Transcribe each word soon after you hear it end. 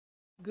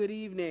Good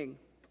evening.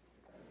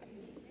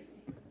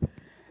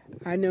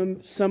 I know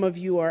some of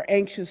you are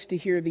anxious to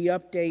hear the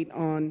update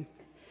on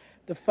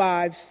the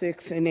 5,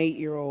 6, and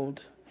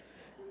 8-year-old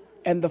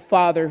and the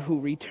father who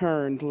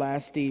returned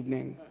last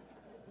evening.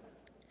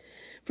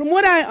 From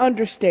what I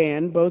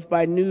understand, both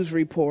by news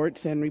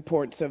reports and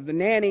reports of the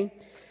nanny,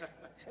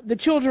 the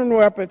children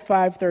were up at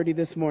 5:30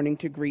 this morning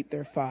to greet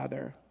their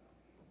father.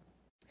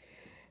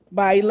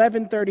 By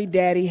 11:30,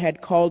 Daddy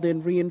had called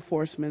in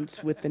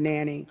reinforcements with the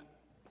nanny,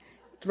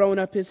 thrown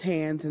up his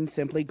hands, and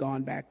simply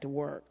gone back to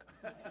work.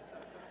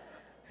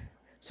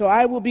 So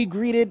I will be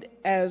greeted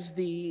as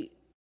the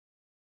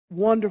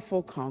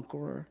wonderful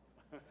conqueror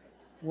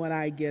when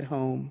I get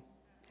home.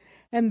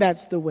 And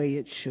that's the way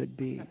it should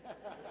be.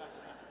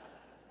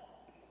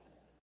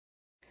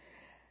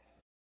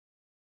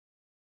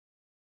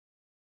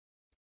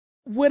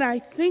 When I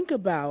think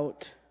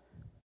about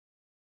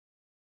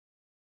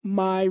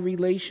my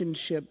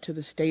relationship to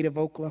the state of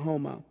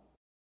Oklahoma,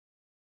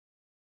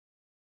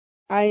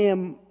 I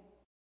am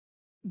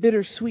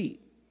bittersweet.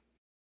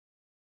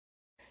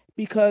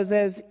 Because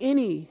as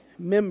any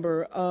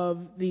member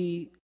of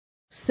the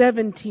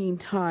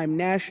 17-time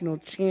national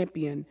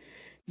champion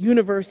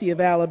University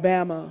of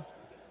Alabama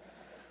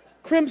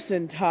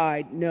Crimson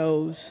Tide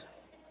knows,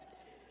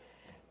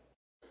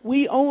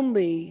 we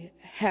only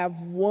have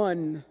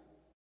one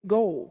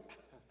goal.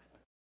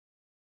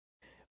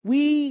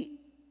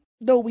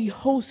 Though we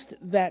host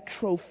that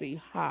trophy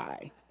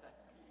high,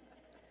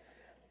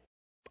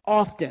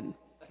 often,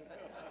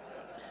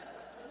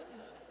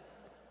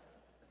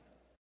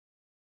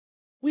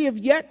 we have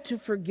yet to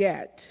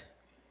forget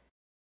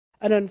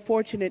an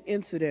unfortunate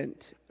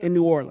incident in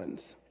New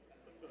Orleans.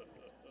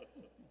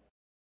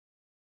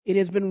 It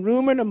has been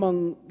rumored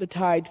among the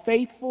Tide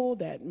faithful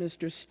that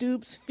Mr.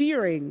 Stoops,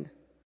 fearing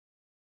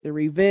the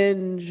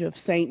revenge of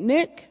St.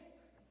 Nick,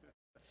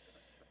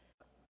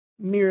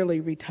 merely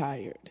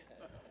retired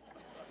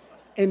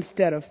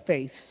instead of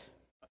face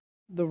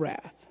the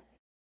wrath.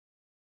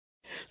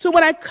 So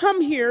when I come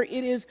here,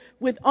 it is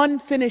with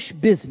unfinished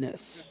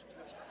business,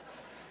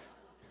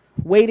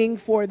 waiting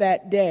for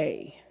that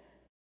day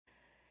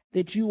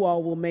that you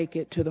all will make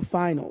it to the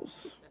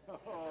finals.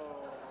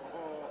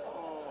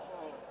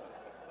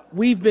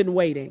 We've been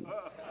waiting.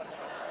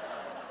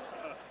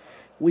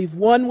 We've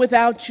won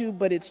without you,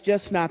 but it's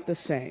just not the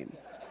same.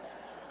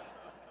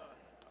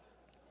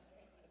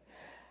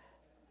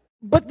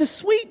 But the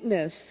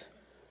sweetness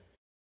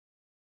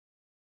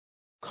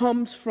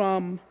comes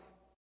from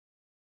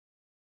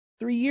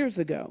 3 years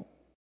ago.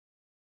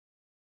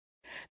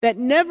 That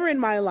never in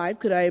my life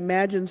could I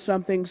imagine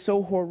something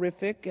so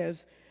horrific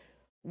as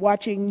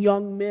watching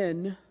young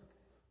men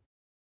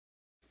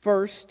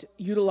first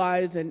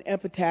utilize an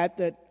epithet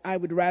that I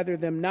would rather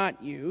them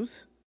not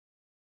use,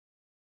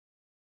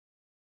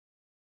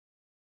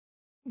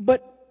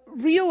 but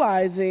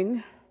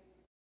realizing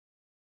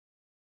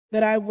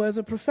that I was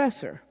a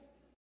professor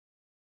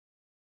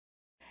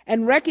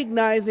and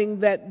recognizing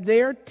that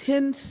their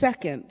 10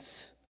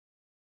 seconds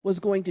was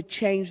going to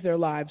change their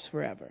lives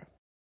forever.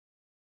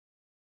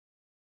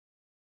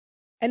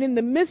 And in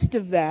the midst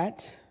of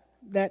that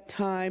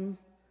time,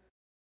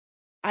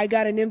 I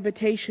got an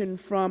invitation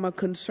from a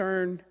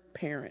concerned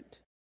parent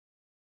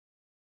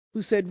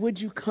who said, "Would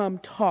you come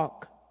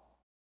talk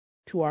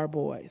to our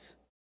boys?"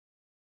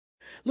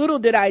 Little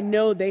did I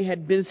know they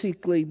had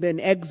basically been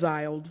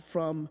exiled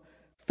from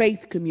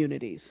faith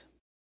communities,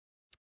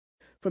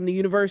 from the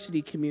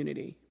university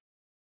community.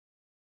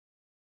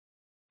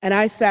 And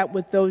I sat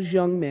with those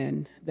young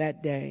men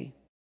that day,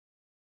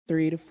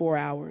 3 to 4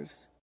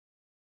 hours,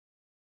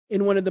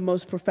 in one of the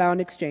most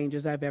profound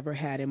exchanges I've ever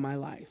had in my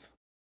life.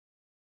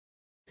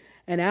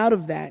 And out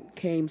of that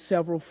came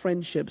several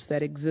friendships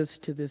that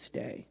exist to this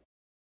day.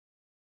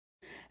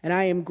 And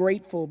I am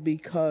grateful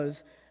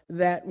because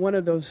that one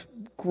of those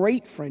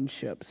great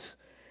friendships,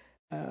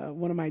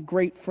 one of my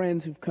great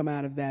friends who've come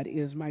out of that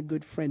is my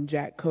good friend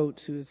Jack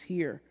Coates, who is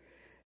here,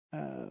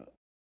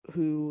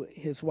 who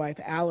his wife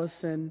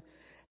Allison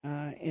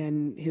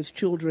and his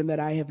children that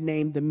I have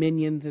named the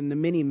Minions and the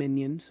Mini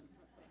Minions.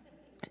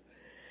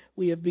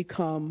 We have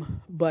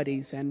become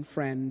buddies and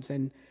friends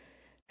and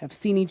have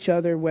seen each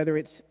other, whether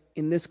it's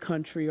in this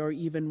country or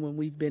even when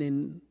we've been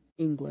in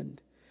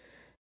England.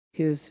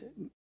 His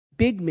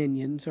big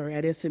minions are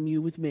at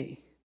SMU with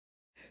me,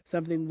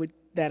 something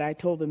that I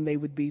told them they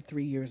would be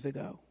 3 years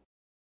ago.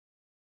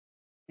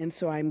 And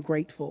so I'm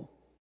grateful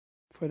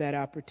for that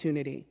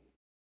opportunity.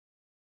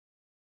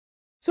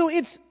 So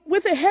it's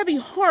with a heavy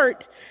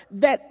heart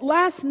that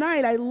last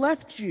night I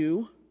left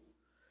you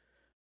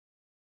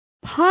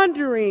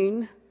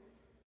pondering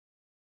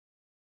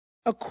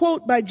a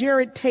quote by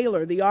Jared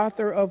Taylor, the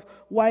author of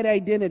White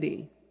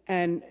Identity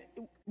and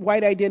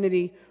White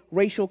Identity,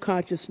 Racial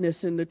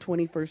Consciousness in the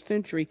 21st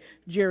Century,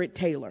 Jared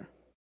Taylor.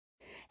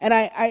 And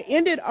I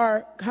ended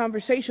our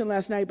conversation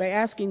last night by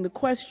asking the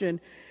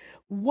question,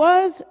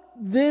 was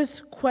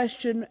this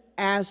question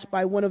asked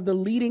by one of the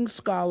leading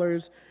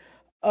scholars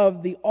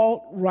of the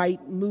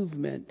alt-right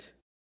movement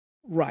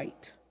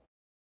right?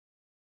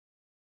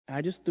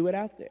 I just threw it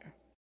out there.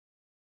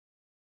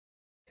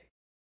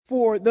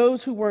 For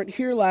those who weren't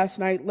here last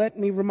night, let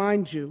me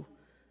remind you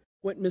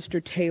what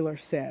Mr. Taylor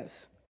says.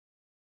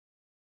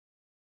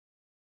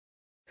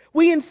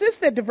 We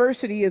insist that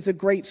diversity is a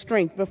great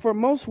strength, but for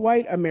most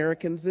white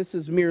Americans, this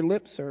is mere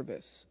lip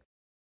service.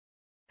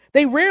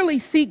 They rarely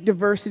seek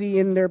diversity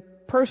in their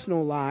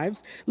personal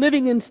lives,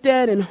 living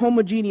instead in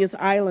homogeneous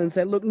islands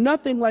that look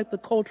nothing like the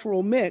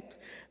cultural mix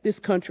this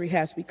country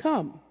has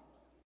become.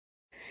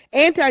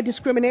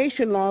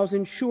 Anti-discrimination laws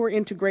ensure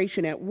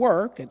integration at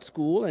work, at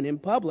school, and in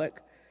public.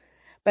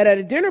 But at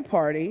a dinner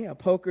party, a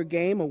poker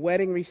game, a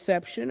wedding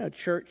reception, a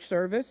church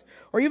service,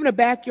 or even a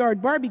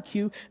backyard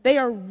barbecue, they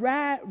are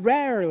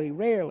rarely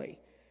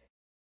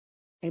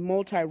a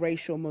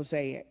multiracial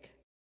mosaic.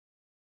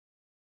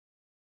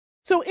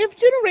 So if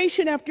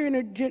generation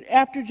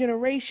after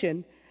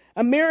generation,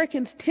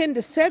 Americans tend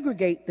to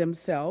segregate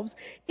themselves,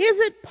 is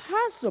it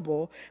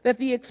possible that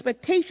the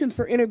expectations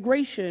for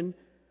integration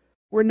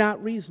were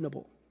not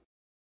reasonable?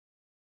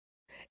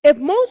 If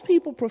most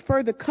people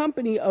prefer the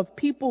company of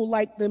people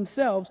like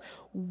themselves,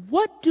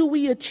 what do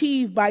we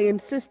achieve by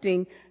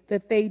insisting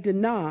that they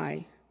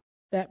deny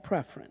that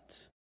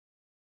preference?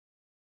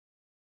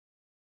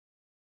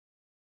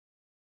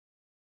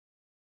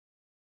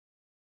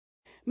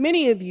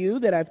 Many of you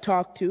that I've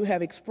talked to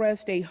have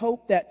expressed a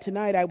hope that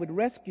tonight I would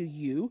rescue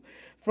you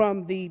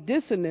from the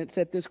dissonance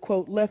that this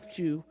quote left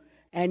you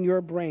and your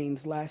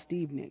brains last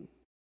evening.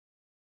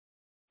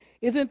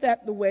 Isn't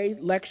that the way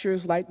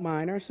lectures like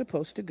mine are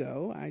supposed to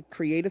go? I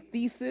create a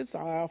thesis, I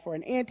offer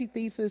an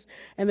antithesis,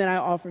 and then I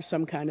offer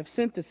some kind of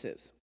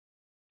synthesis.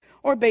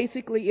 Or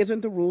basically,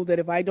 isn't the rule that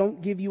if I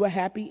don't give you a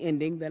happy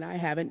ending, then I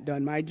haven't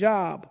done my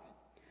job?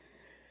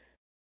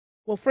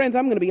 Well, friends,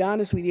 I'm going to be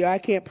honest with you. I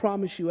can't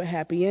promise you a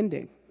happy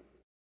ending.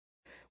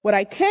 What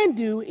I can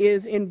do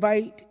is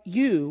invite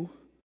you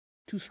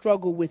to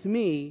struggle with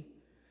me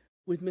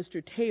with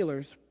Mr.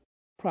 Taylor's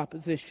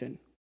proposition.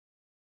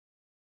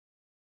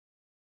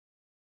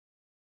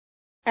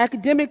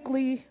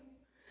 Academically,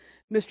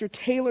 Mr.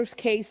 Taylor's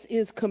case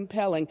is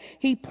compelling.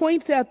 He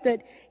points out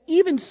that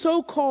even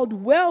so-called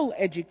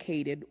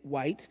well-educated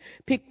whites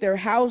pick their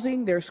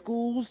housing, their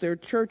schools, their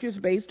churches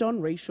based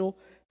on racial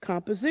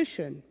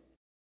composition.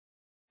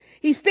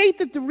 He states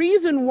that the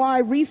reason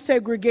why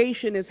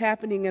resegregation is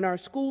happening in our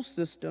school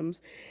systems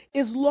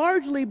is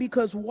largely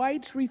because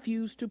whites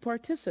refuse to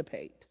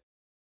participate.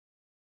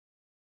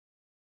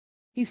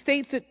 He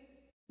states that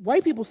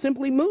white people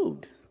simply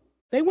moved.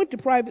 They went to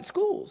private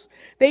schools.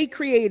 They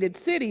created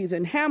cities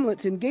and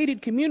hamlets and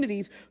gated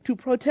communities to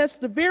protest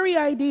the very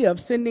idea of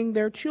sending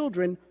their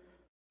children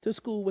to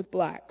school with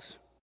blacks.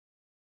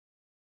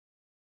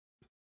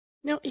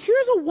 Now,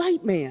 here's a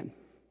white man,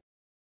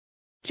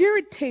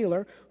 Jared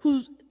Taylor,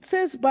 who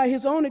says by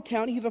his own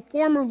account he's a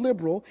former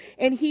liberal,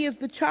 and he is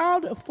the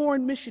child of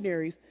foreign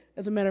missionaries,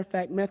 as a matter of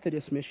fact,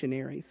 Methodist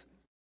missionaries.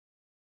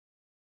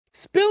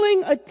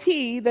 Spilling a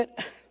tea that,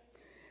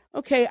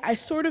 okay, I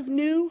sort of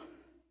knew,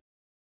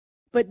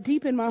 but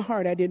deep in my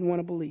heart, I didn't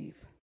want to believe.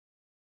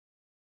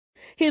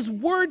 His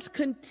words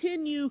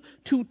continue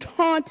to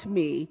taunt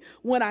me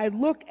when I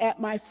look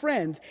at my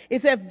friends.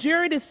 It's as if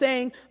Jared is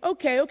saying,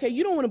 okay,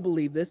 you don't want to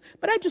believe this,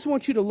 but I just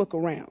want you to look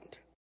around.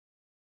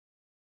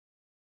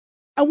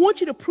 I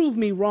want you to prove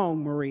me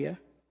wrong, Maria.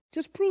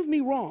 Just prove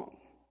me wrong.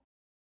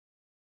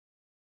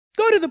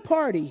 Go to the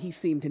party, he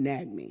seemed to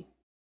nag me,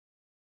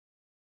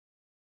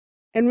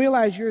 and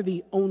realize you're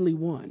the only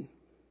one.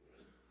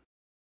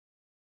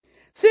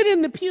 Sit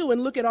in the pew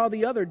and look at all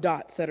the other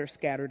dots that are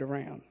scattered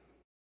around.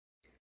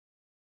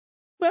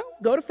 Well,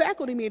 go to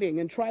faculty meeting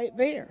and try it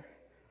there.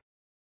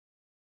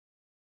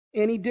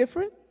 Any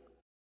different?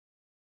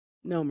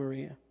 No,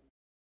 Maria.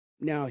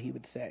 No, he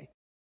would say.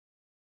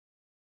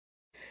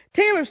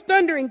 Taylor's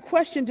thundering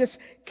question just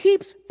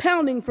keeps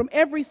pounding from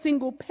every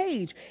single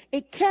page.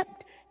 It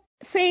kept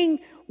saying,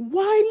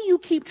 why do you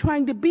keep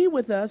trying to be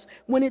with us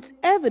when it's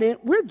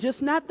evident we're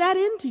just not that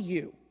into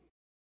you?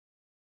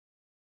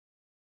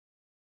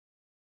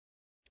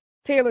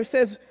 Taylor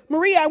says,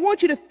 Maria, I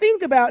want you to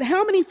think about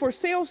how many for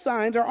sale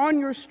signs are on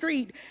your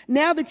street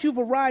now that you've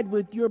arrived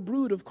with your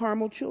brood of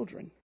Carmel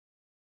children.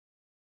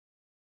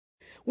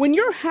 When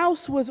your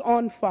house was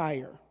on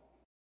fire,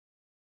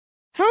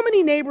 how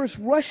many neighbors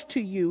rushed to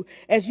you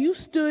as you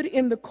stood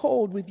in the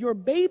cold with your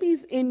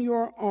babies in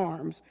your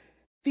arms,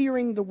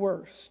 fearing the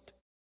worst?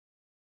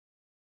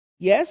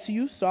 Yes,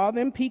 you saw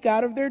them peek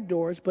out of their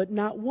doors, but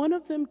not one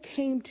of them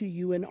came to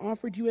you and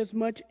offered you as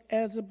much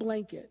as a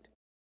blanket,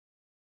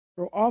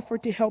 or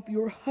offered to help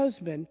your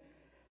husband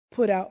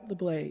put out the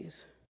blaze.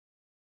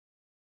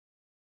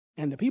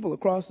 And the people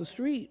across the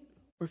street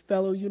were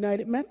fellow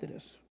United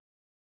Methodists.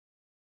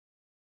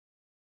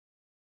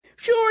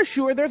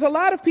 Sure, there's a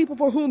lot of people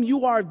for whom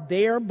you are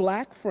their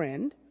black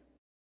friend.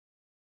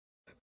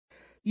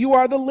 You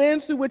are the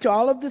lens through which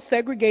all of the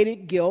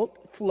segregated guilt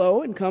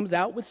flow and comes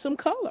out with some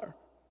color.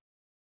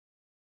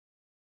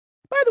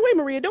 By the way,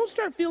 Maria, don't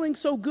start feeling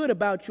so good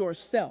about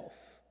yourself,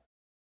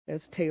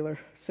 as Taylor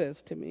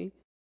says to me.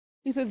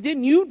 He says,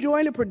 didn't you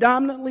join a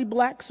predominantly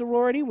black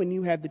sorority when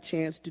you had the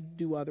chance to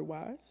do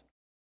otherwise?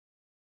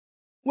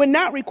 When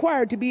not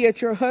required to be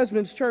at your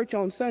husband's church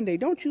on Sunday,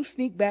 don't you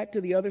sneak back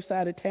to the other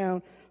side of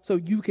town so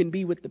you can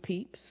be with the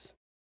peeps?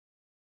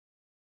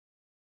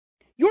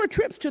 Your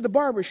trips to the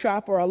barber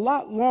shop are a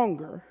lot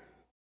longer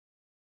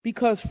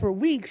because for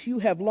weeks you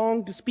have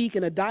longed to speak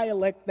in a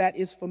dialect that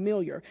is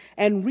familiar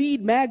and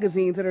read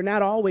magazines that are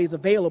not always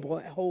available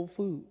at Whole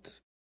Foods.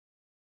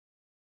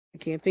 I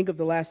can't think of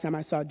the last time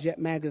I saw Jet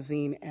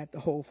magazine at the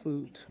Whole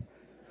Foods.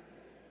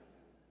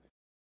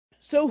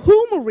 So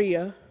who,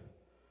 Maria,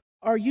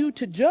 are you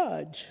to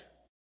judge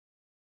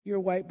your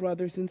white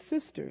brothers and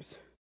sisters?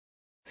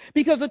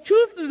 Because the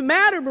truth of the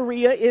matter,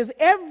 Maria, is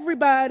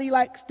everybody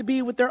likes to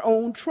be with their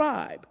own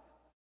tribe.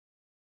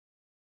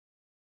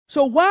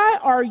 So why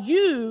are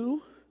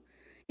you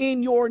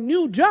in your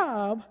new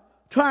job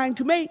trying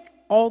to make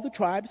all the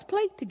tribes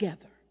play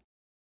together?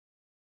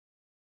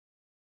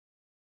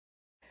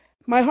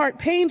 My heart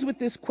pains with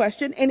this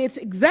question, and it's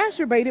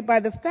exacerbated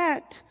by the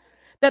fact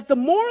that the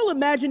moral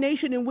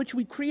imagination in which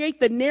we create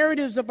the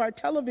narratives of our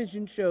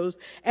television shows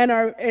and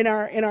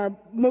our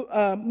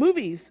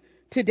movies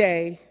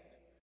today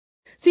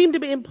seem to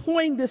be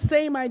employing the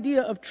same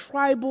idea of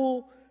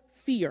tribal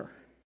fear.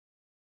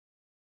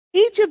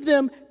 Each of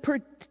them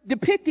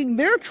depicting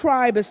their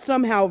tribe as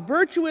somehow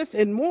virtuous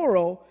and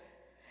moral,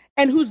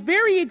 and whose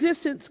very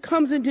existence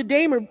comes into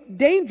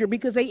danger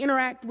because they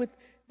interact with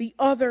the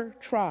other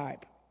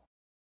tribe.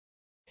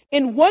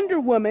 In Wonder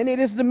Woman, it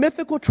is the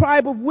mythical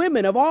tribe of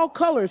women of all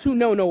colors who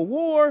know no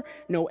war,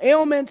 no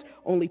ailments,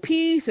 only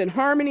peace and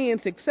harmony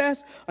and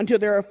success until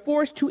they are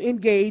forced to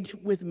engage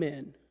with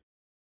men.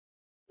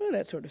 Well,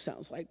 that sort of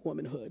sounds like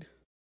womanhood.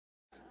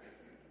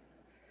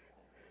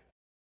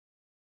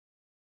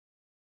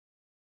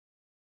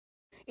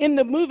 In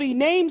the movie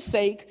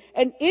Namesake,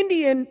 the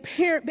Indian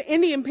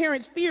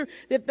parents fear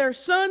that their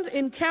son's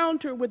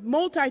encounter with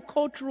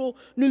multicultural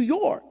New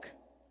York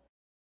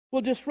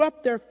will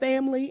disrupt their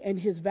family and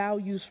his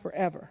values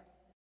forever.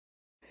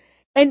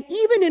 And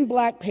even in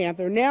Black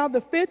Panther, now the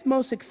 5th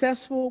most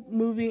successful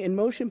movie in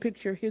motion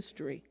picture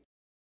history,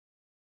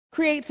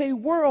 creates a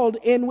world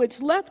in which,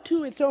 left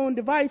to its own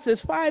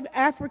devices, 5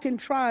 African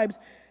tribes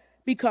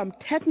become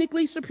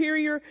technically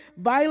superior,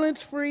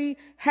 violence-free,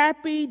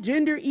 happy,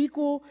 gender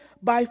equal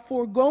by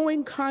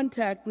foregoing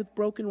contact with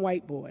broken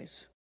white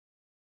boys.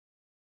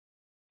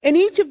 In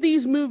each of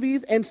these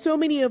movies and so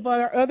many of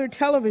our other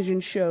television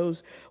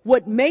shows,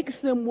 what makes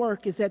them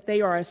work is that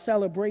they are a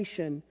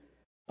celebration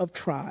of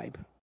tribe.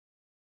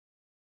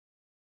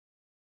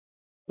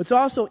 What's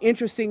also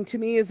interesting to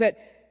me is that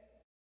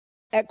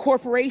at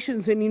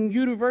corporations and in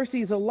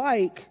universities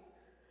alike,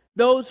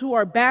 those who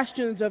are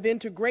bastions of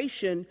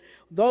integration,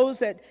 those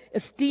that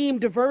esteem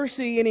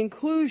diversity and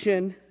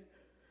inclusion,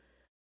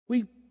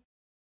 we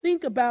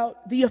think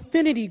about the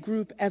affinity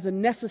group as a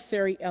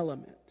necessary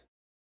element.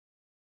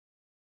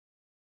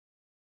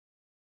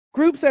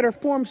 Groups that are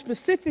formed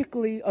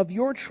specifically of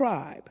your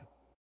tribe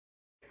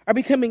are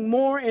becoming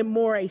more and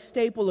more a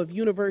staple of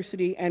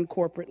university and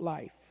corporate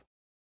life.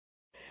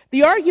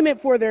 The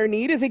argument for their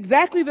need is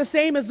exactly the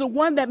same as the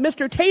one that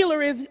Mr.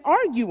 Taylor is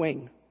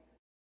arguing.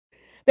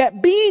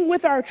 That being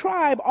with our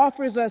tribe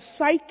offers us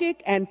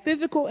psychic and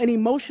physical and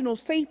emotional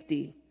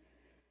safety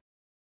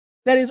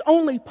that is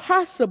only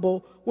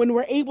possible when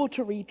we're able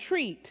to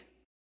retreat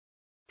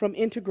from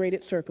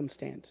integrated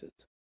circumstances.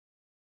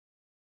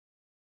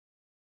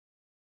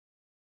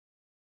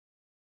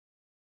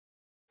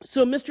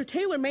 So Mr.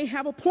 Taylor may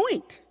have a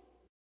point.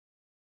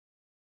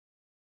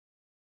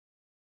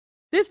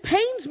 This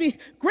pains me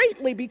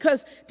greatly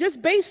because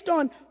just based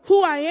on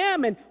who I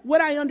am and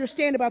what I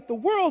understand about the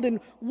world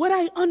and what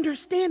I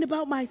understand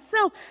about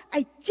myself,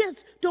 I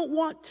just don't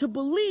want to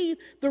believe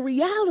the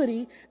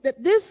reality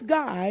that this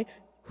guy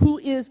who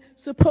is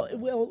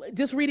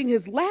just reading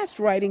his last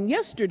writing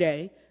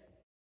yesterday,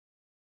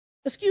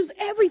 excuse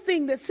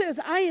everything that says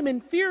I am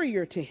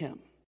inferior to him,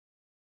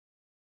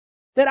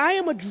 that I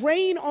am a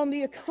drain on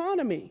the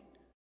economy.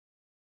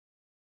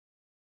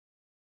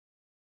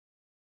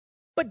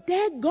 But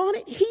daggone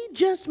it, he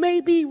just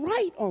may be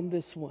right on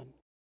this one.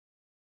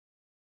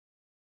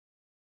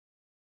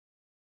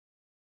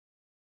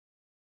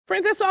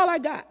 Friends, that's all I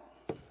got.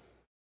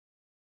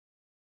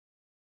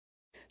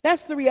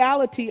 That's the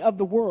reality of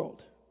the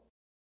world.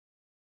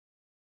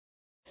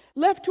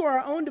 Left to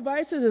our own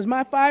devices, as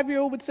my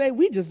 5-year-old would say,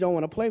 we just don't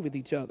want to play with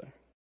each other.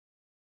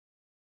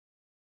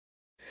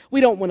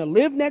 We don't want to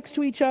live next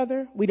to each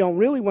other. We don't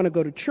really want to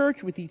go to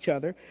church with each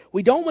other.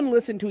 We don't want to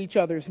listen to each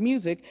other's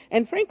music.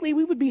 And frankly,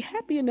 we would be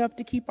happy enough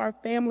to keep our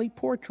family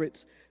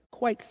portraits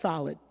quite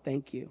solid.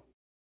 Thank you.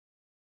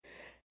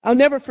 I'll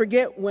never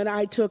forget when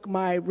I took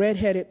my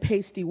redheaded,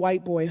 pasty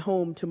white boy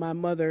home to my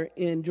mother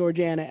in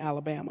Georgiana,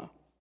 Alabama.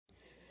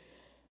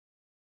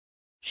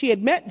 She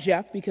had met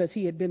Jeff because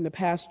he had been the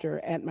pastor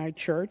at my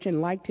church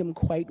and liked him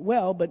quite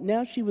well, but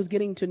now she was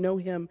getting to know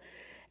him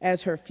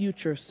as her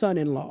future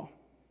son-in-law.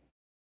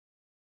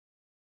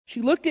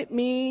 She looked at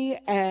me,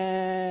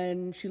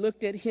 and she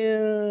looked at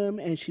him,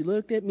 and she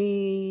looked at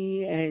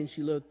me, and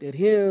she looked at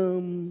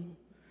him.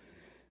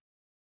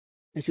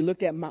 And she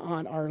looked at my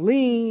Aunt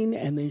Arlene,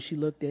 and then she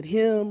looked at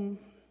him.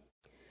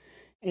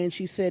 And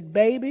she said,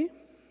 baby,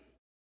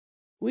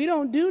 we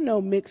don't do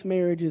no mixed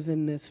marriages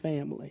in this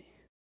family.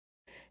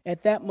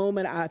 At that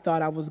moment, I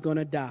thought I was going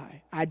to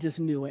die. I just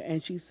knew it.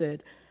 And she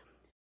said,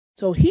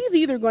 so he's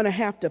either going to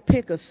have to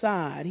pick a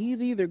side.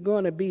 He's either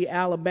going to be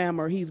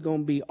Alabama or he's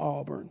going to be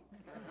Auburn.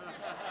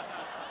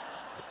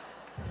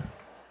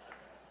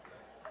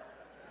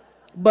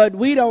 But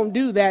we don't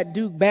do that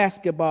Duke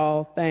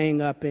basketball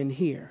thing up in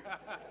here.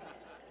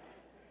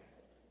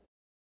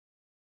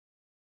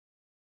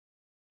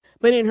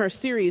 But in her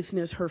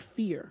seriousness, her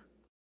fear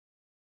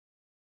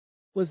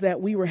was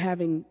that we were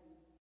having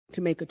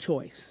to make a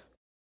choice.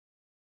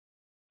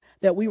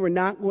 That we were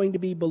not going to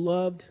be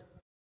beloved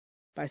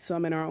by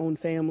some in our own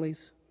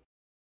families.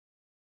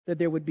 That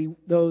there would be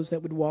those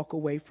that would walk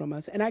away from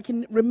us. And I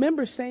can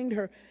remember saying to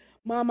her,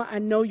 Mama, I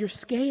know you're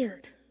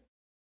scared.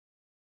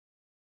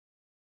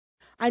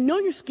 I know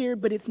you're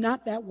scared, but it's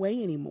not that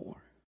way anymore.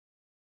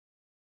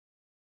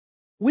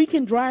 We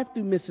can drive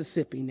through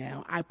Mississippi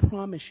now. I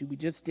promise you, we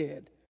just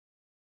did.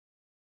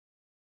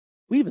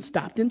 We even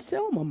stopped in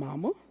Selma,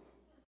 Mama.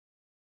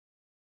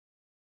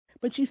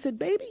 But she said,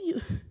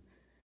 baby,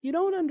 you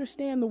don't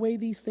understand the way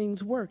these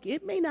things work.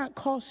 It may not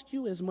cost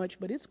you as much,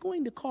 but it's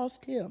going to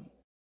cost him.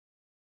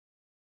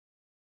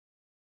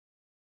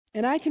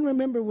 And I can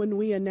remember when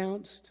we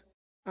announced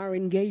our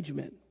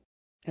engagement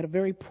at a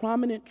very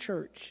prominent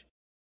church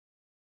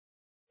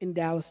in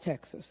Dallas,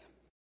 Texas.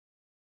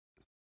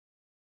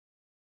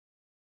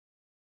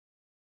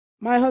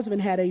 My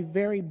husband had a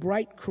very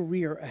bright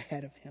career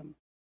ahead of him.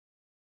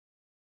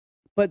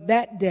 But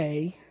that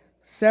day,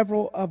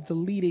 several of the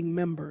leading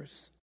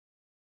members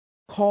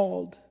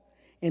called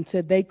and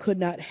said they could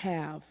not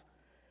have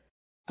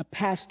a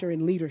pastor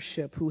in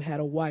leadership who had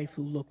a wife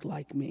who looked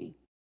like me.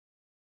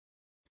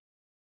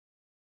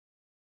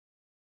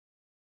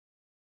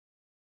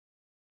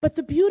 But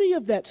the beauty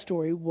of that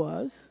story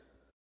was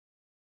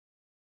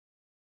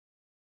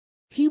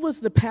he was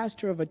the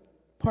pastor of a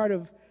part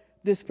of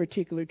this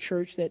particular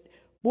church that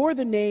bore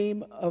the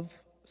name of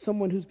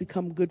someone who's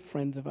become good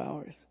friends of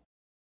ours.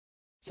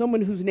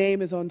 Someone whose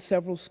name is on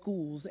several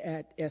schools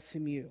at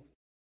SMU.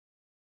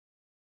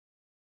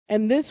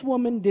 And this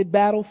woman did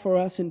battle for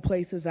us in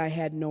places I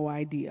had no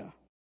idea.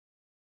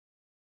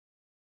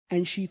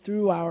 And she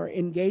threw our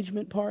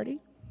engagement party.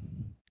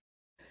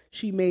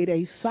 She made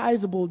a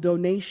sizable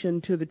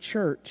donation to the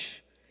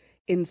church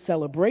in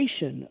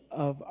celebration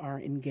of our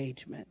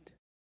engagement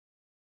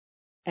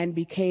and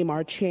became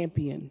our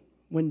champion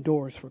when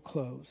doors were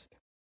closed.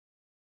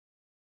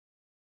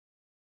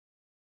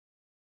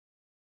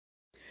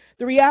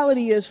 The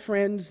reality is,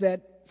 friends,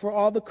 that for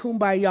all the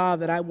kumbaya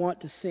that I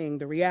want to sing,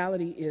 the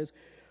reality is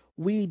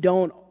we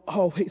don't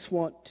always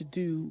want to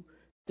do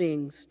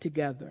things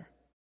together.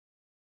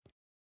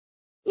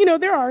 You know,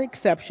 there are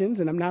exceptions,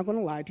 and I'm not going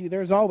to lie to you.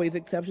 There's always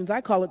exceptions. I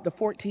call it the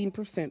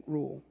 14%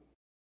 rule.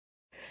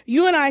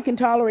 You and I can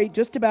tolerate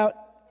just about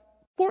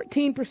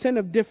 14%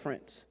 of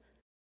difference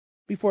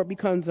before it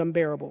becomes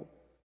unbearable.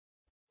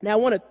 Now, I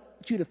want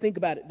you to think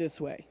about it this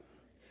way.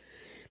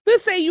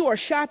 Let's say you are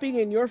shopping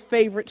in your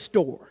favorite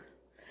store,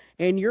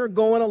 and you're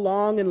going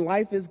along and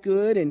life is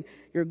good, and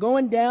you're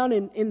going down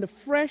in the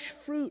fresh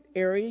fruit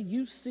area,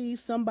 you see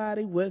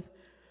somebody with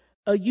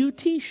a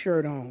UT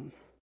shirt on.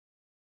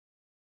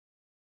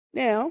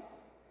 Now,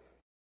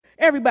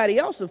 everybody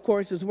else, of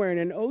course, is wearing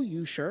an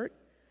OU shirt.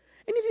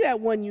 And you see that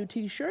one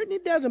UT shirt, and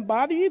it doesn't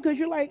bother you because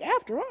you're like,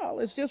 after all,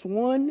 it's just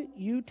one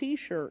UT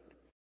shirt.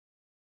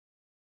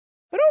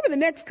 But over the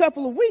next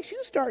couple of weeks, you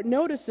start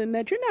noticing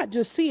that you're not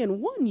just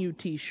seeing one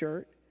UT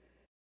shirt.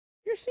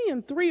 You're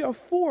seeing 3 or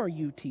 4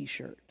 UT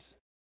shirts.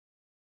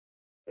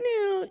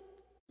 Now,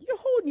 you're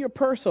holding your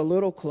purse a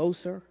little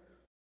closer.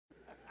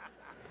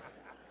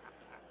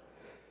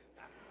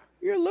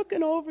 You're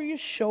looking over your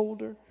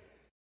shoulder.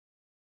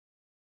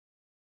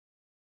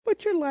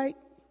 But you're like,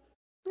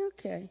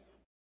 okay,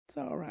 it's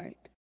all right.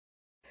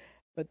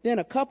 But then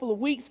a couple of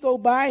weeks go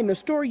by, and the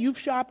store you've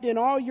shopped in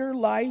all your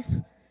life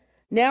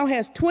now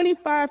has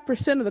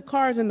 25% of the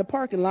cars in the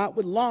parking lot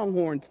with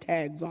Longhorns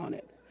tags on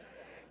it.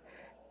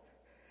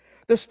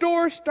 The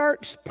store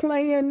starts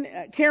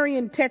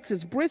carrying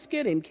Texas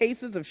brisket in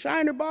cases of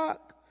Shinerbach.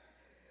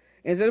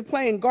 Instead of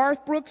playing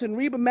Garth Brooks and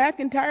Reba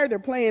McEntire, they're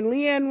playing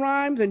Leanne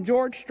Rimes and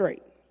George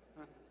Strait.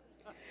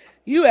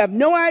 You have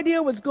no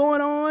idea what's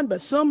going on,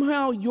 but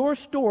somehow your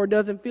store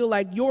doesn't feel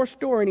like your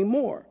store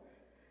anymore.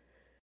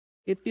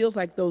 It feels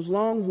like those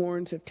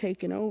Longhorns have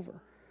taken over.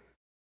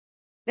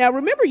 Now,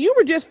 remember, you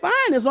were just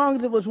fine as long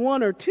as it was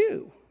 1 or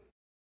 2.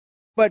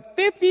 But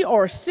 50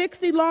 or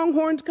 60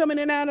 Longhorns coming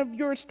in and out of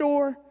your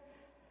store?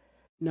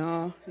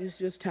 No, it's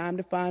just time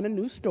to find a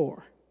new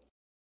store.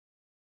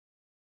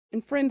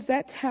 And friends,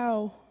 that's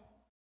how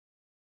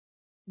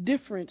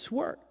difference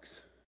works.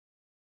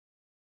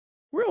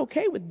 We're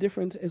okay with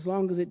difference as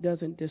long as it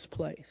doesn't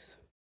displace.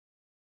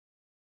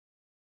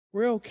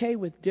 We're okay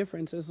with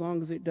difference as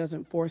long as it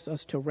doesn't force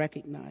us to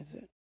recognize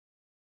it.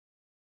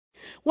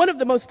 One of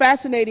the most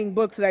fascinating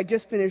books that I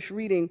just finished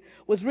reading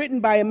was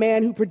written by a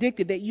man who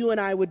predicted that you and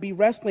I would be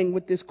wrestling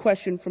with this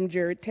question from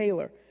Jared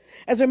Taylor.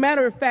 As a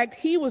matter of fact,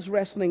 he was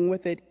wrestling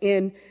with it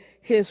in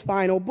his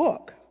final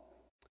book.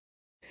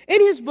 In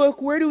his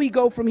book, Where Do We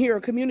Go From Here,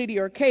 Community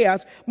or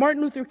Chaos?,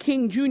 Martin Luther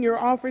King Jr.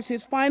 offers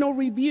his final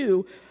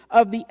review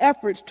of the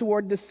efforts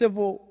toward the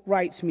civil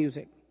rights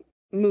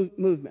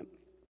movement.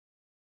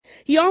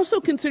 He also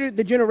considered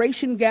the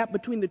generation gap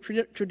between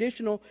the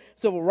traditional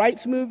civil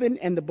rights movement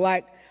and the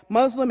Black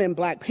Muslim and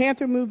Black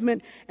Panther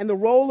movement and the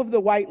role of the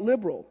white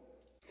liberal.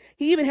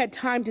 He even had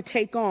time to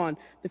take on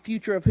the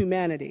future of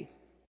humanity.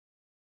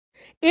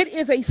 It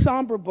is a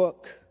somber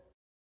book,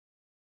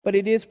 but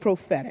it is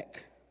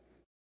prophetic.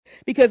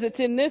 Because it's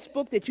in this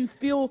book that you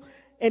feel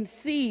and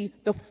see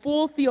the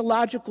full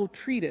theological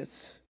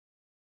treatise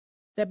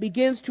that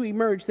begins to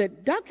emerge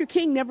that Dr.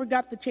 King never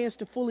got the chance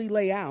to fully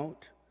lay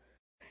out,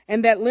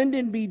 and that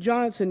Lyndon B.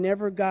 Johnson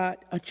never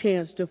got a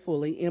chance to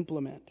fully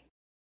implement.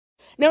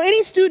 Now,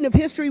 any student of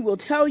history will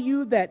tell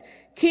you that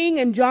King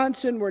and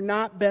Johnson were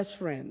not best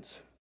friends,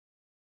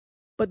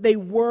 but they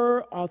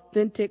were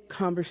authentic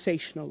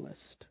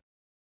conversationalists.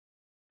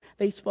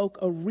 They spoke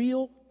a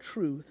real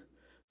truth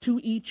to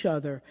each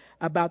other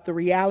about the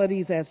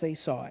realities as they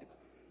saw it.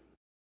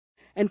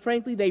 And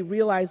frankly, they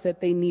realized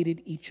that they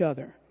needed each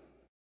other.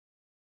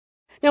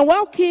 Now,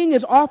 while King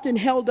is often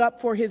held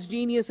up for his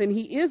genius, and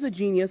he is a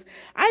genius,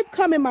 I've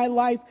come in my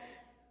life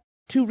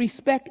to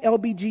respect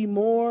LBJ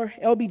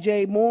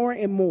more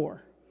and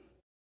more.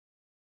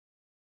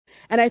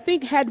 And I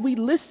think had we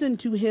listened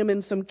to him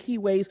in some key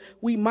ways,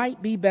 we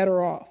might be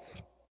better off.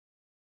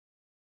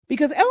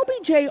 Because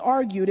LBJ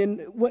argued in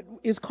what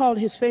is called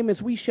his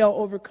famous "We Shall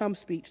Overcome"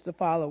 speech the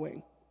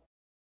following.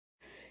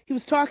 He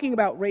was talking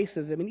about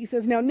racism, and he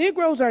says, now,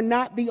 Negroes are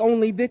not the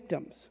only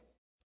victims.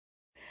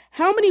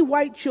 How many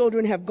white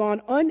children have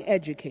gone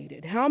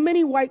uneducated? How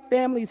many white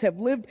families have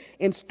lived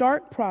in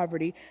stark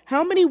poverty?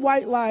 How many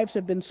white lives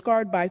have been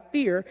scarred by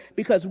fear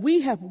because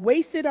we have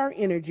wasted our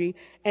energy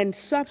and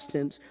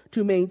substance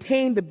to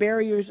maintain the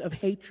barriers of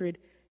hatred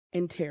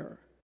and terror?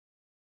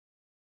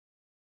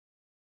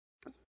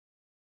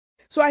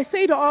 So I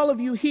say to all of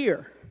you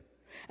here,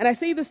 and I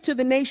say this to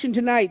the nation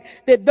tonight,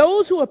 that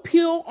those who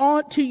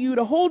appeal to you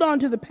to hold on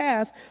to the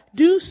past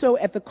do so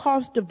at the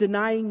cost of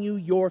denying you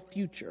your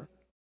future.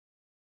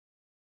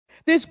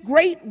 This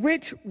great,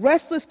 rich,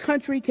 restless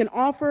country can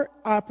offer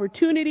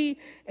opportunity,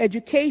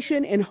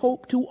 education, and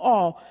hope to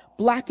all,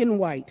 black and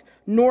white,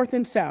 north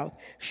and south,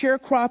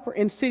 sharecropper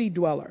and city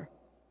dweller.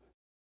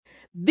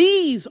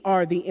 These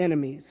are the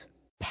enemies: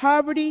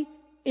 poverty,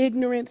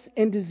 ignorance,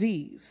 and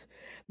disease.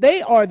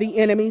 They are the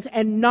enemies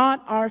and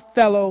not our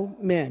fellow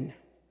men,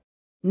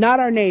 not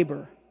our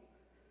neighbor.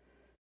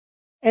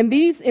 And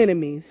these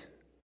enemies,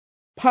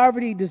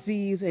 poverty,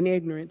 disease, and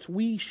ignorance,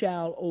 we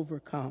shall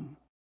overcome.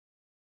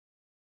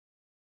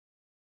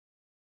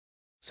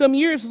 Some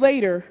years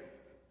later,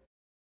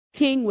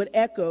 King would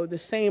echo the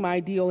same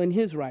ideal in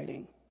his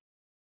writing.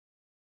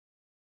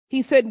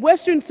 He said,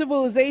 Western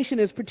civilization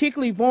is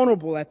particularly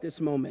vulnerable at this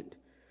moment,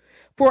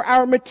 for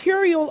our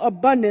material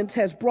abundance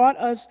has brought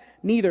us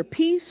neither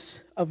peace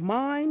of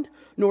mind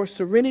nor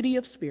serenity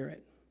of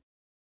spirit.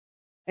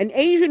 An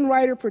Asian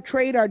writer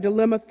portrayed our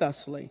dilemma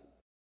thusly.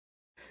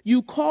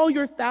 You call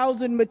your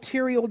 1,000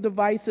 material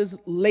devices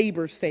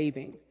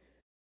labor-saving,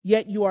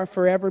 yet you are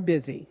forever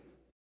busy.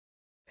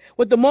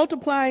 With the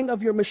multiplying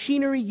of your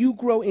machinery, you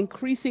grow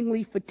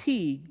increasingly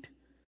fatigued,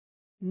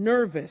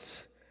 nervous,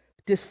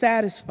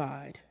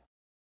 dissatisfied.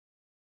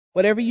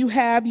 Whatever you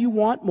have, you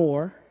want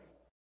more.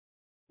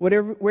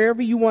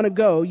 Wherever you want to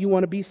go, you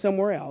want to be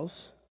somewhere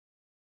else.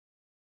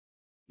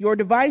 Your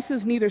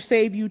devices neither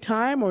save you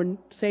time or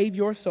save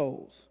your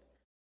souls.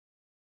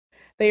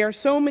 They are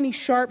so many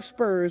sharp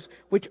spurs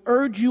which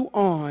urge you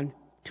on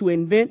to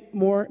invent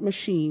more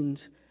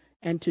machines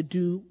and to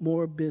do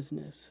more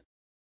business,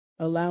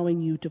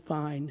 allowing you to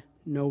find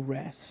no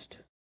rest.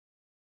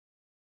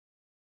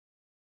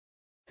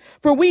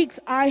 For weeks,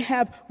 I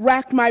have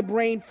racked my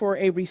brain for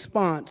a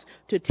response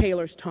to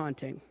Taylor's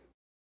taunting.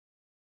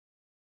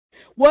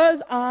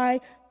 Was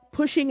I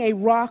pushing a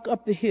rock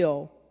up the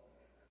hill,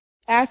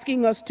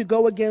 asking us to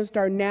go against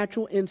our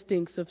natural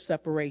instincts of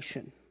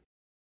separation?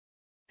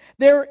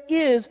 There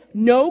is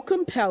no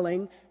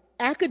compelling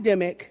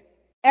academic,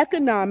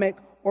 economic,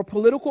 or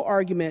political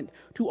argument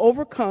to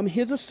overcome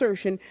his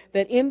assertion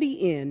that in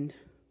the end,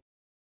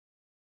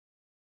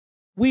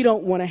 we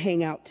don't want to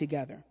hang out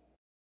together.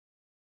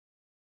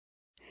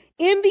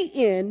 In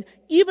the end,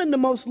 even the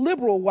most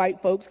liberal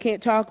white folks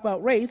can't talk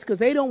about race because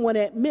they don't want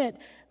to admit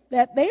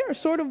that they are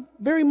sort of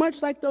very much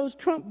like those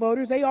Trump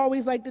voters. They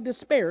always like to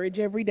disparage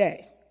every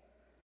day.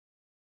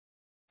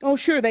 Oh,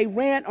 sure, they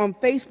rant on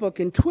Facebook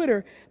and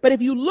Twitter, but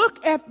if you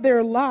look at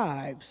their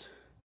lives,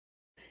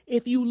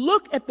 if you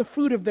look at the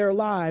fruit of their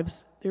lives,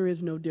 there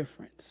is no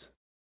difference.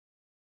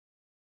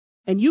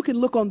 And you can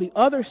look on the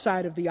other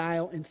side of the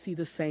aisle and see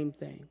the same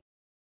thing.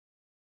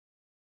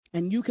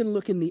 And you can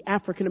look in the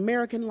African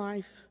American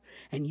life,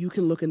 and you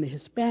can look in the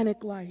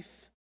Hispanic life,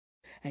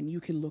 and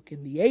you can look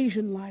in the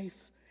Asian life,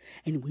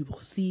 and we will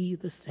see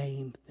the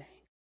same thing.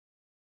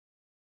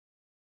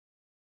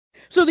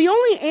 So the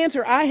only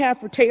answer I have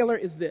for Taylor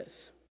is this.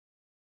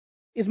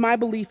 is my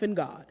belief in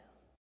God.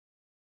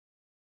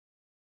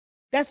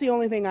 That's the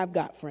only thing I've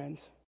got, friends.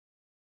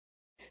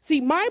 See,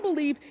 my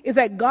belief is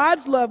that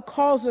God's love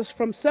calls us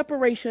from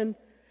separation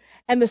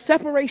and the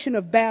separation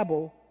of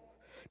Babel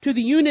to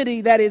the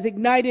unity that is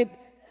ignited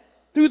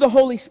through the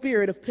Holy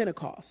Spirit of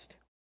Pentecost.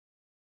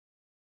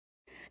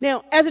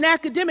 Now, as an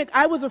academic,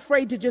 I was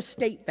afraid to just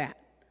state that.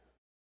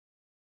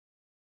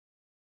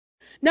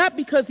 Not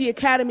because the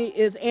academy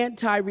is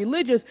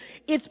anti-religious,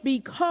 it's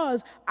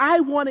because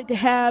I wanted to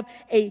have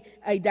a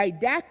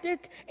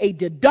didactic, a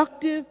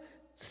deductive,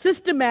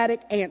 systematic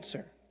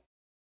answer.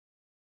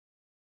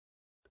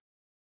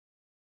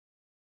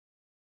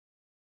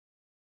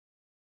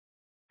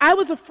 I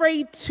was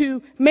afraid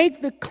to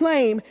make the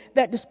claim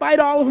that despite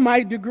all of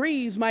my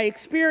degrees, my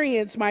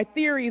experience, my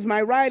theories,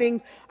 my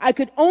writings, I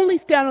could only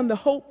stand on the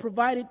hope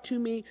provided to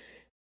me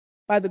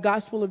by the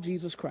gospel of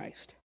Jesus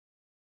Christ.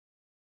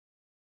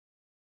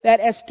 That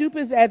as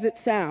stupid as it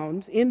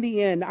sounds, in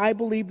the end, I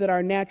believe that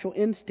our natural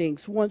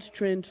instincts, once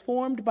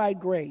transformed by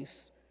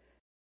grace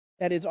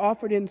that is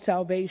offered in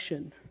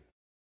salvation,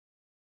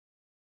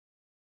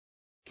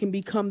 can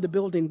become the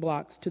building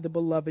blocks to the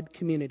beloved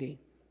community.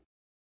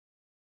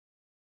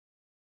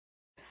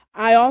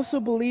 I also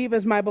believe,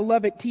 as my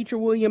beloved teacher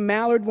William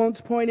Mallard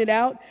once pointed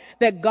out,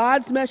 that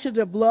God's message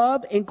of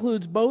love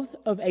includes both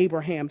of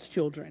Abraham's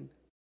children,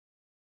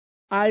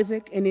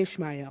 Isaac and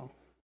Ishmael,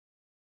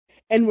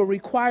 and will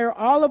require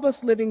all of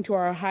us living to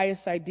our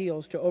highest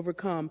ideals to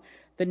overcome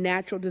the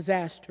natural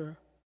disaster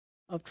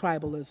of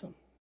tribalism.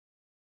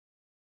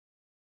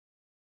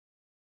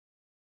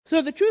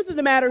 So the truth of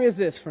the matter is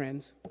this,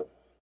 friends.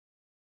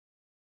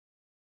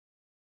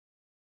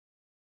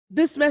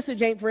 This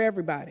message ain't for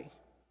everybody.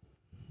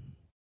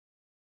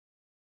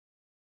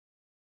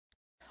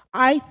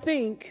 I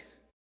think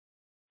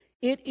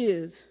it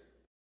is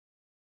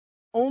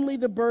only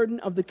the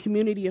burden of the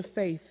community of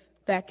faith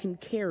that can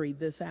carry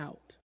this out.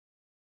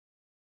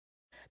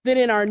 That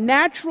in our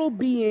natural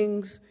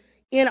beings,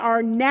 hear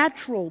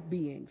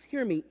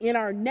me, in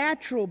our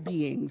natural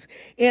beings,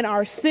 in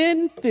our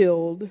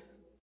sin-filled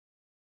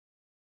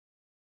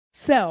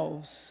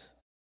selves,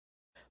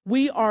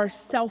 we are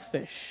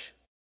selfish.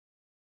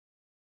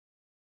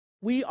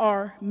 We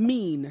are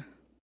mean.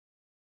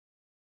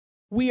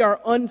 We are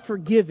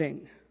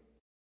unforgiving.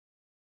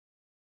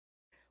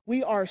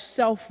 We are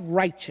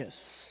self-righteous.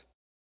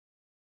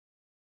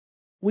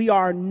 We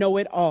are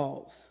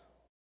know-it-alls.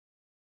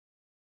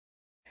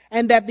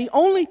 And that the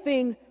only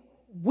thing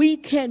we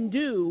can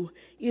do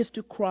is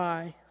to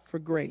cry for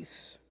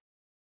grace.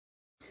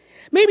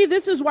 Maybe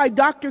this is why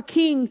Dr.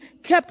 King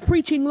kept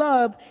preaching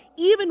love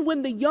even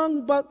when the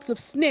young bucks of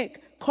SNCC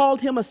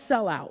called him a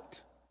sellout.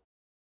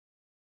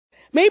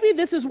 Maybe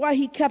this is why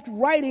he kept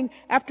writing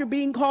after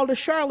being called a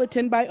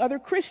charlatan by other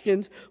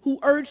Christians who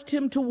urged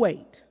him to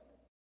wait.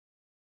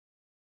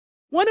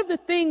 One of the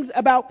things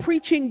about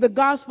preaching the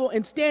gospel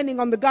and standing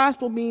on the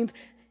gospel means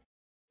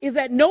is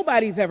that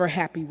nobody's ever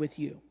happy with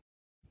you.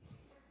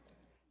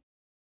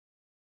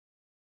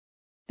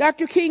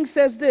 Dr. King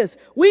says this: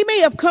 we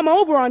may have come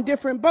over on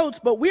different boats,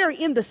 but we are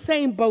in the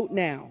same boat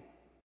now.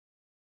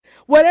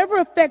 Whatever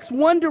affects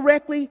one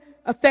directly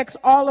affects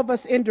all of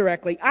us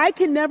indirectly. I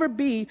can never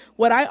be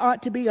what I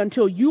ought to be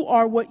until you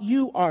are what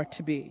you are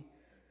to be.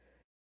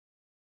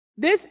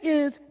 This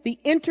is the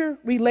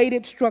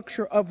interrelated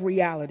structure of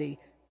reality.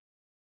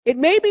 It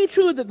may be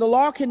true that the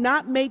law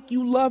cannot make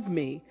you love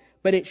me,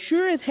 but it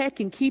sure as heck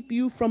can keep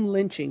you from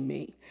lynching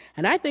me.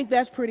 And I think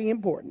that's pretty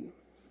important.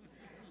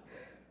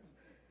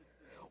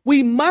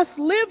 We must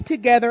live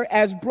together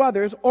as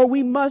brothers, or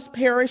we must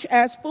perish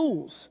as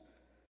fools.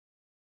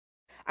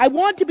 I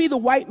want to be the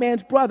white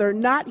man's brother,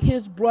 not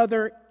his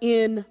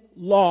brother-in-law.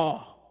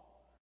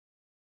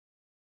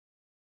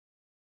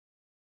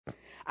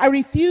 I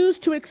refuse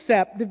to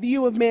accept the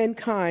view of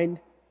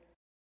mankind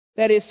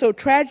that is so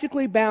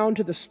tragically bound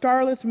to the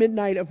starless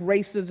midnight of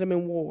racism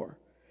and war,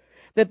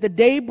 that the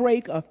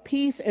daybreak of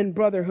peace and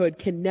brotherhood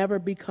can never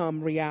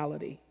become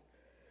reality.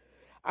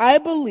 I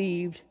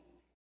believed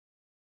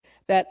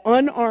that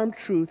unarmed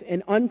truth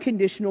and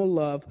unconditional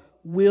love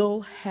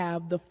will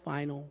have the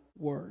final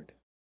word.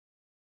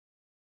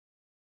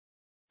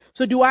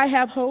 So do I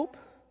have hope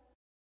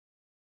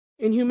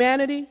in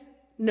humanity?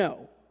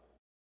 No.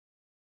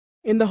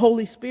 In the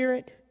Holy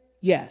Spirit?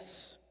 Yes.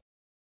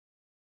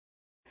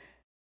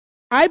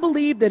 I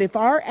believe that if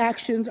our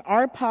actions,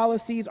 our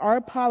policies,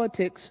 our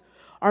politics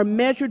are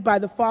measured by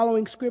the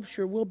following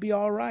scripture, we'll be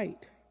all right.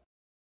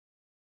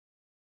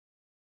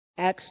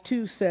 Acts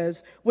 2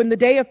 says, when the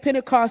day of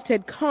Pentecost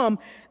had come,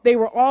 they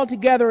were all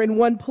together in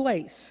one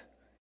place.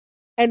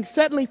 And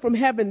suddenly from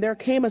heaven there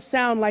came a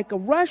sound like a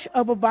rush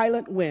of a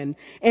violent wind,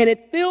 and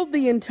it filled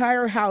the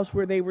entire house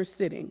where they were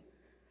sitting.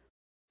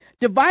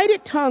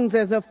 Divided tongues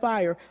as of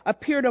fire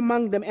appeared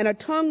among them, and a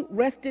tongue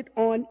rested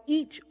on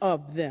each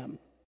of them.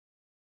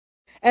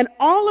 And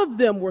all of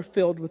them were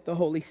filled with the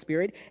Holy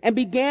Spirit and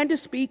began to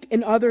speak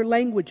in other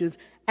languages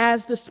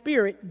as the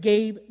Spirit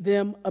gave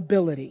them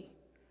ability.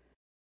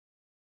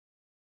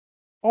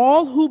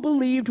 All who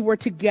believed were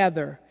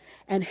together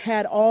and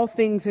had all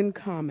things in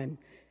common.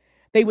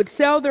 They would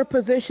sell their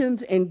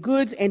possessions and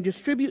goods and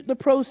distribute the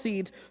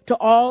proceeds to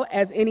all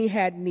as any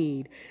had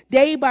need.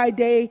 Day by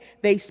day,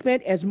 they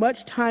spent as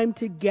much time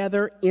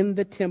together in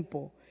the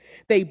temple.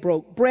 They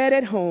broke bread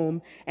at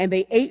home, and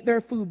they ate their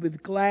food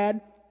with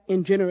glad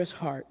and generous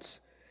hearts,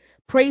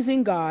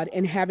 praising God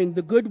and having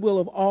the goodwill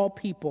of all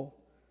people.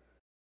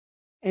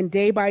 And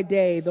day by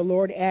day, the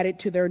Lord added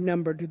to their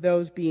number to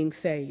those being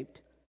saved.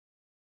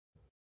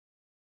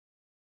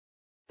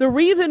 The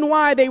reason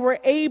why they were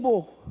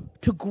able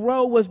to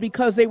grow was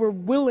because they were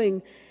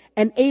willing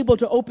and able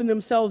to open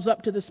themselves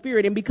up to the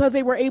Spirit. And because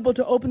they were able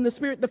to open the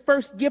Spirit, the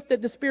first gift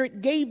that the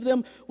Spirit gave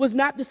them was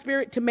not the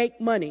Spirit to make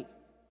money.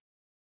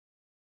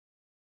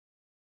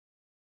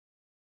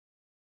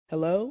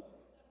 Hello?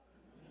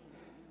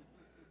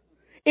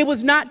 It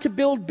was not to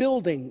build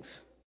buildings.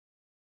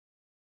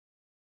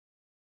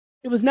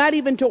 It was not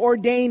even to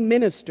ordain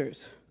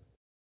ministers.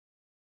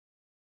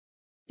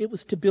 It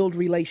was to build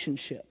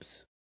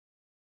relationships,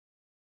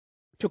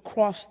 to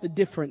cross the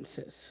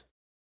differences.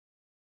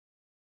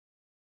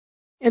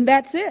 And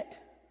that's it.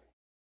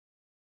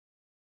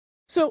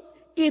 So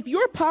if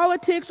your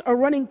politics are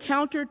running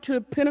counter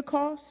to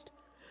Pentecost,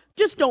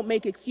 just don't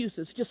make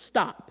excuses. Just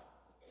stop.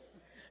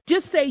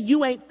 Just say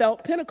you ain't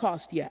felt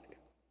Pentecost yet.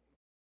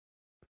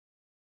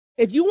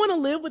 If you want to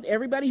live with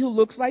everybody who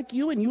looks like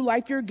you and you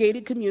like your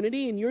gated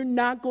community and you're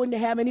not going to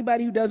have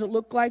anybody who doesn't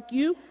look like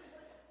you,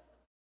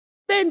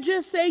 then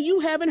just say you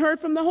haven't heard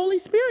from the Holy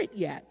Spirit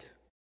yet.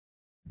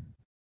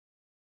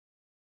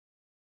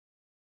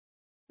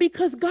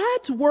 Because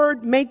God's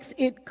word makes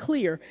it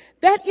clear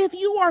that if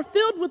you are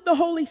filled with the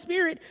Holy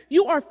Spirit,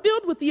 you are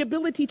filled with the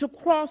ability to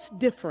cross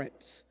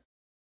difference.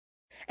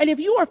 And if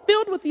you are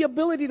filled with the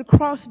ability to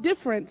cross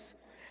difference,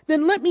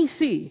 then let me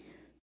see.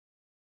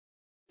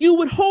 You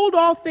would hold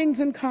all things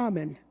in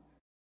common.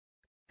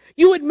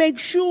 You would make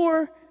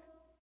sure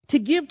to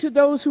give to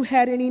those who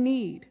had any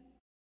need.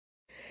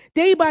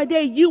 Day by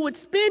day, you would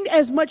spend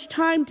as much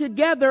time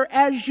together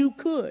as you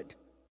could.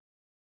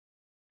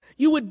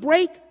 You would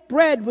break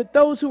bread with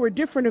those who are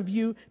different of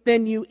you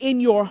than you in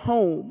your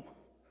home.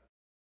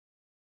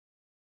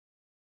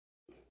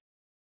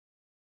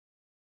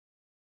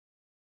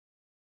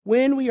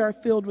 When we are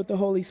filled with the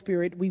Holy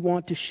Spirit, we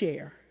want to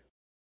share.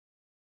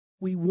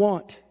 We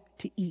want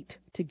to eat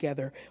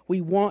together.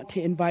 We want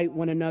to invite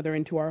one another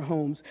into our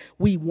homes.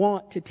 We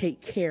want to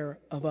take care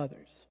of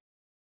others.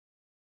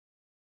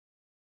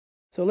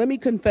 So let me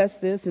confess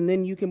this, and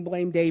then you can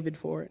blame David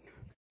for it.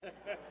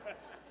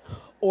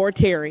 Or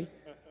Terry.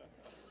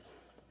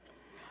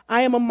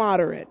 I am a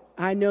moderate.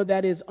 I know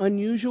that is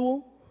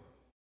unusual,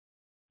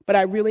 but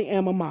I really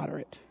am a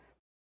moderate.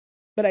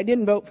 But I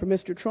didn't vote for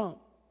Mr. Trump.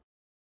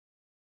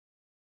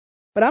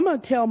 But I'm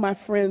going to tell my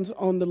friends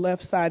on the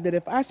left side that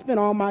if I spend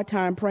all my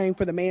time praying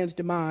for the man's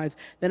demise,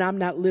 then I'm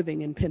not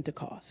living in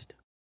Pentecost.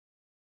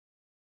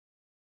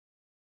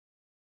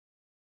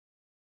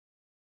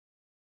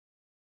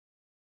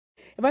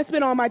 If I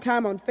spend all my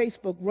time on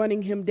Facebook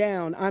running him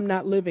down, I'm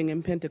not living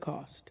in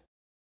Pentecost.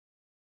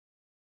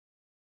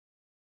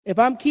 If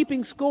I'm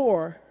keeping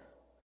score,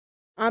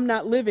 I'm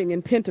not living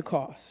in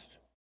Pentecost.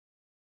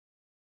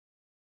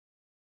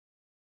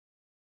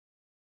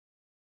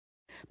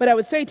 But I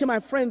would say to my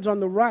friends on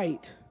the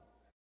right,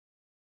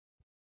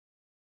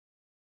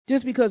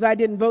 just because I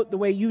didn't vote the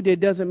way you did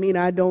doesn't mean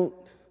I don't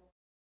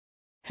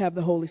have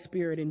the Holy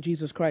Spirit and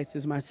Jesus Christ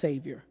is my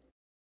Savior.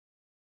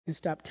 And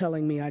stop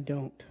telling me I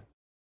don't.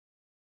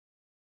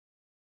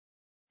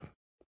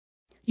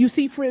 You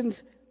see,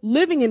 friends,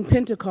 living in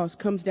Pentecost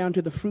comes down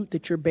to the fruit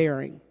that you're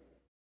bearing.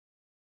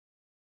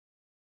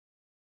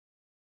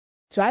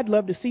 So I'd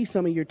love to see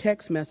some of your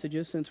text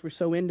messages since we're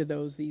so into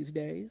those these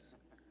days.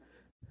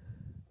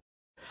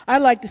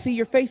 I'd like to see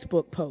your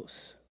Facebook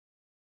posts,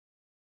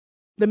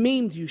 the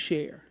memes you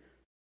share,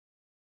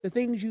 the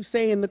things you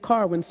say in the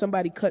car when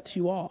somebody cuts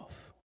you off.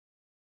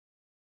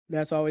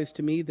 That's always,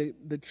 to me,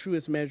 the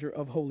truest measure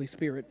of Holy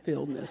Spirit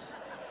filledness.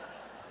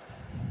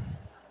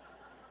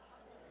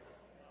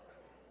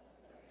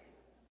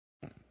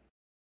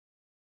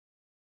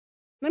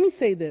 Let me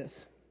say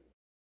this.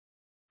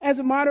 As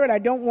a moderate, I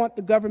don't want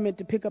the government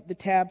to pick up the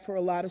tab for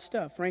a lot of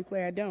stuff.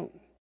 Frankly, I don't.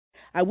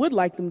 I would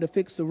like them to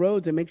fix the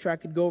roads and make sure I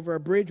could go over a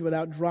bridge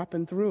without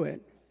dropping through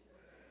it.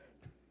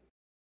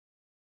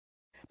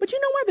 But you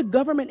know why the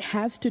government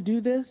has to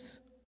do this?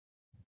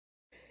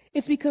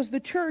 It's because the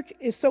church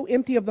is so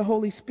empty of the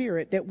Holy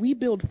Spirit that we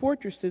build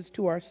fortresses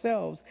to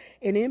ourselves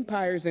and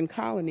empires and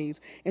colonies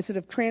instead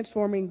of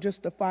transforming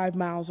just the 5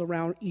 miles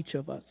around each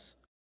of us.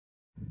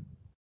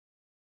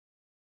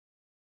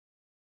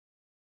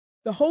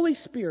 The Holy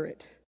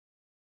Spirit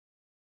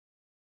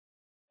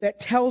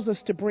that tells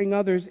us to bring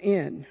others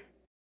in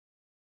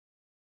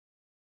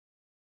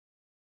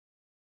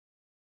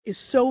is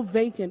so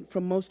vacant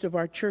from most of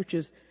our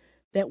churches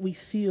that we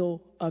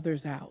seal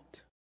others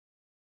out.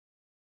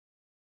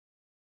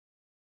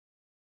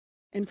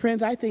 And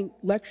friends, I think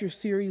lecture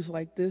series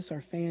like this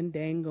are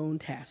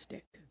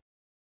fan-dang-gon-tastic.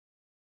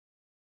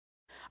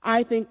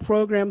 I think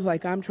programs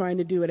like I'm trying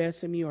to do at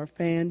SMU are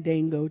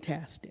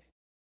fandango-tastic.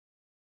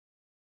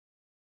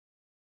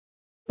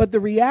 But the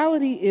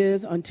reality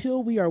is,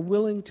 until we are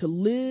willing to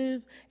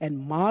live and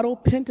model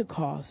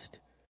Pentecost,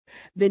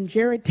 then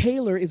Jared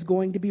Taylor is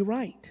going to be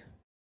right.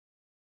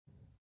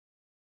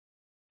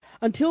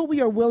 Until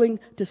we are willing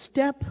to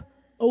step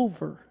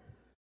over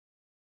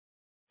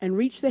and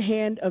reach the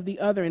hand of the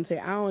other and say,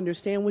 I don't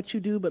understand what you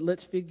do, but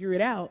let's figure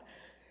it out.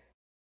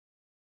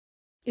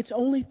 It's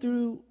only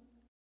through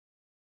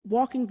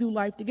walking through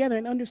life together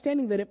and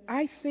understanding that if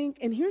I think,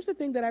 and here's the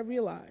thing that I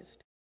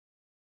realized,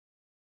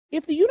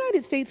 if the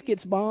United States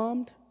gets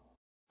bombed,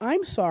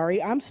 I'm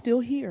sorry, I'm still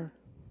here.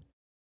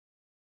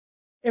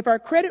 If our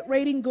credit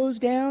rating goes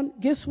down,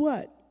 guess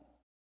what?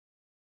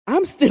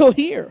 I'm still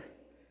here.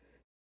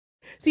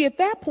 See, at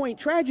that point,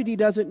 tragedy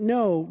doesn't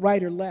know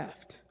right or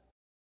left.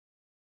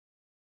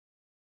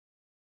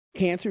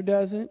 Cancer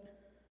doesn't.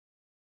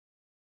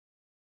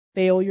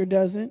 Failure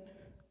doesn't.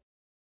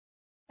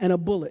 And a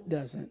bullet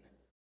doesn't.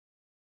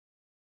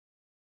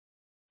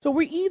 So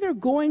we're either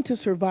going to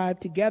survive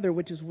together,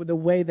 which is the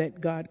way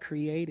that God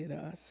created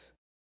us,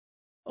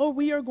 or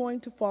we are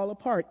going to fall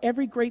apart.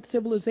 Every great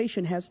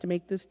civilization has to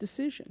make this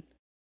decision.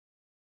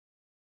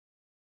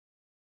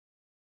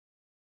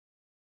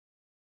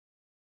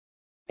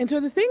 And so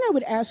the thing I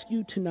would ask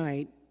you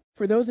tonight,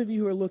 for those of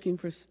you who are looking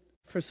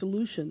for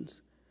solutions,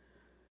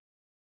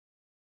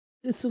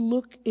 is to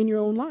look in your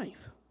own life.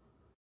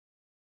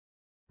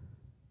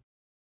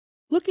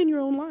 Look in your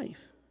own life.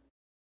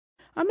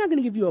 I'm not going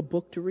to give you a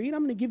book to read.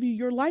 I'm going to give you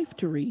your life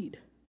to read.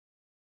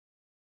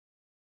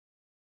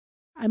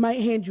 I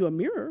might hand you a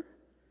mirror.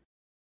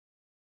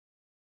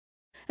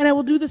 And I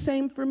will do the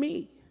same for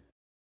me.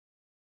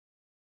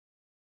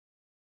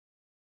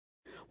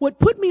 What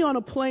put me on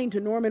a plane to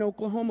Norman,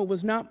 Oklahoma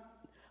was not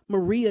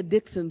Maria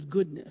Dixon's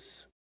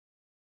goodness.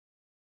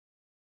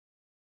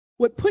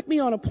 What put me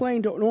on a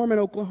plane to Norman,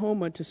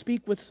 Oklahoma to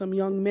speak with some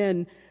young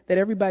men that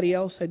everybody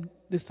else had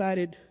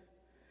decided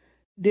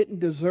didn't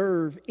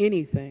deserve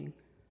anything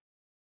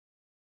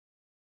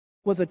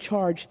was a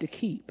charge to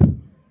keep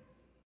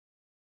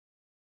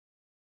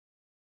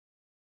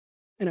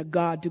and a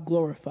God to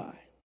glorify.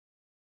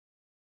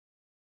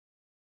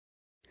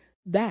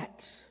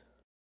 That's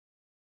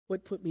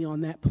what put me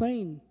on that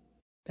plane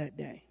that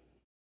day.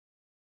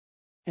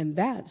 And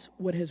that's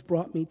what has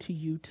brought me to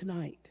you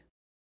tonight.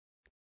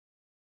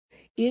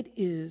 It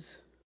is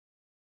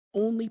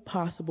only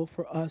possible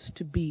for us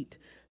to beat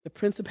the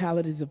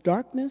principalities of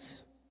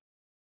darkness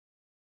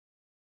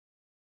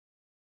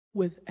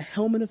with a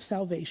helmet of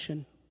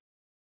salvation,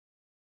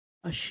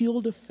 a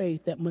shield of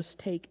faith that must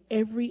take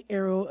every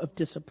arrow of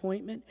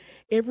disappointment,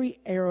 every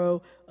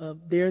arrow of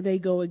there they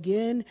go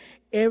again,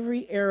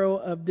 every arrow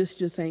of this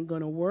just ain't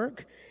going to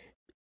work.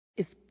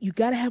 You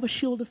got to have a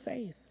shield of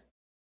faith.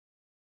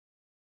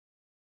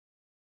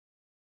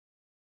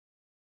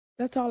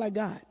 That's all I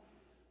got.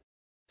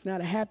 It's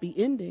not a happy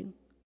ending,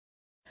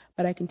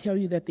 but I can tell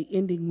you that the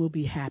ending will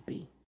be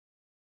happy.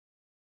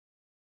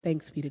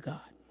 Thanks be to God.